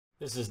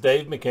This is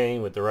Dave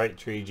McCain with the Right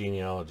Tree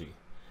Genealogy.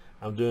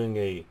 I'm doing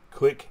a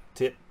quick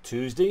tip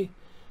Tuesday.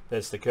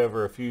 That's to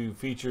cover a few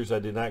features I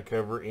did not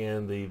cover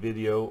in the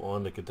video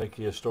on the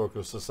Kentucky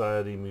Historical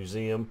Society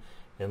Museum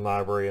and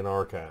Library and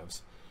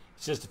Archives.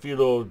 It's just a few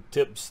little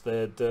tips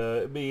that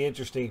would be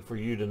interesting for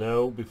you to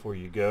know before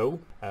you go.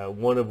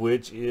 One of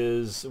which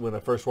is when I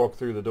first walk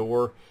through the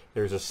door,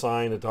 there's a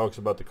sign that talks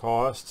about the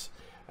costs.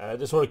 I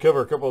just want to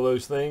cover a couple of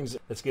those things.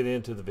 Let's get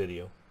into the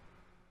video.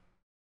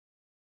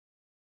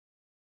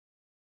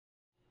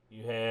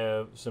 You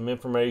have some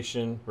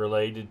information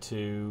related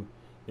to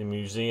the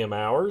museum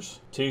hours,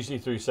 Tuesday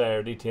through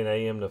Saturday, 10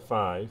 a.m. to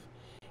 5,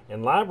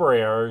 and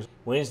library hours,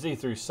 Wednesday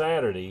through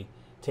Saturday,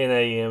 10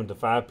 a.m. to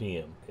 5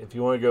 p.m. If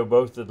you want to go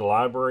both to the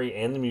library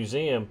and the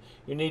museum,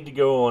 you need to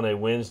go on a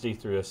Wednesday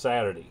through a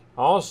Saturday.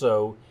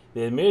 Also,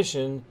 the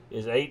admission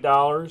is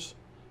 $8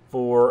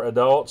 for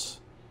adults,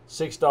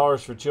 $6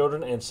 for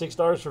children, and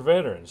 $6 for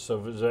veterans. So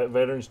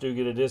veterans do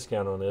get a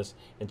discount on this,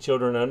 and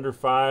children under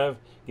 5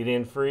 get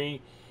in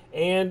free.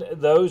 And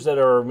those that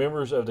are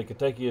members of the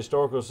Kentucky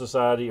Historical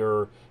Society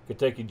or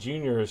Kentucky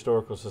Junior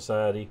Historical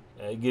Society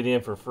get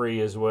in for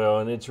free as well.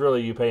 And it's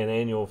really, you pay an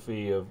annual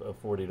fee of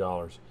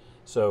 $40.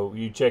 So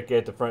you check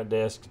at the front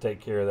desk to take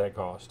care of that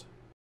cost.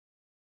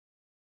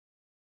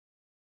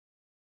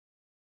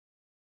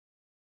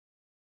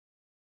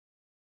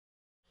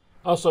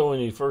 Also,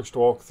 when you first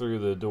walk through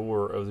the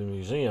door of the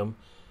museum,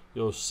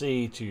 you'll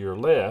see to your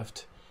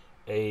left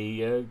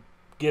a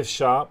gift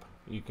shop.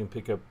 You can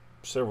pick up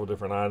several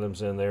different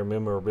items in there,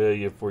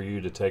 memorabilia for you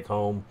to take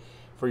home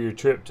for your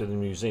trip to the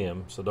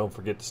museum, so don't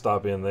forget to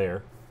stop in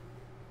there.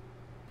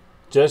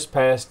 Just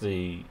past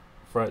the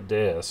front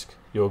desk,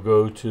 you'll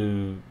go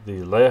to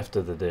the left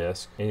of the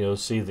desk and you'll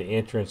see the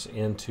entrance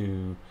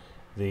into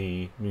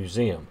the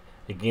museum.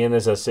 Again,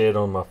 as I said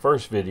on my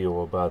first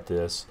video about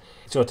this,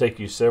 it's going to take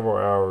you several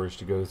hours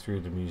to go through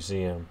the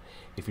museum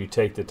if you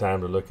take the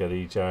time to look at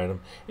each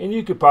item, and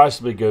you could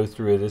possibly go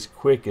through it as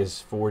quick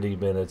as 40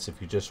 minutes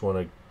if you just want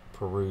to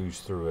peruse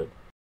through it.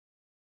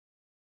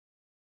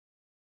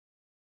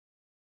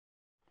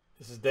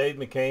 This is Dave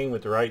McCain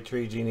with the Right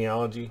Tree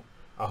Genealogy.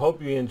 I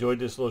hope you enjoyed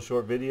this little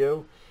short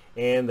video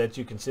and that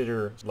you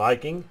consider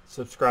liking,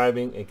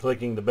 subscribing, and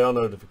clicking the bell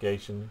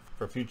notification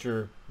for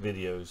future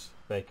videos.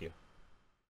 Thank you.